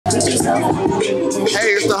Hey,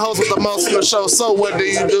 it's the host with the most on the show, So What Do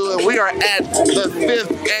You Do? And we are at the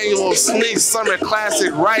 5th annual Sneak Summer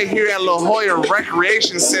Classic right here at La Jolla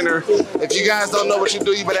Recreation Center. If you guys don't know what you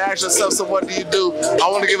do, you better ask yourself, so what do you do?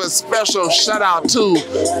 I want to give a special shout out to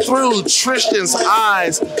Through Tristan's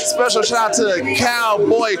Eyes. Special shout out to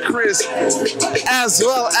Cowboy Chris, as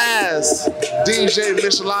well as DJ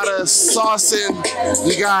Michelada Saucin.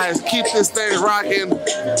 You guys keep this thing rocking.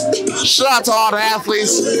 Shout out to all the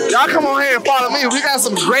athletes. Y'all come on here and follow me. We got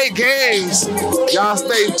some great games. Y'all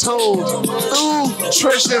stay tuned. Through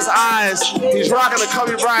Tristan's Eyes. He's rocking the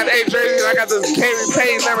Kobe Bryant 8 jersey. I got this Katie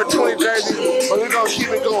Payne number 20 jersey. But we're going to keep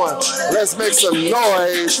it going. Let's make some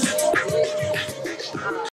noise.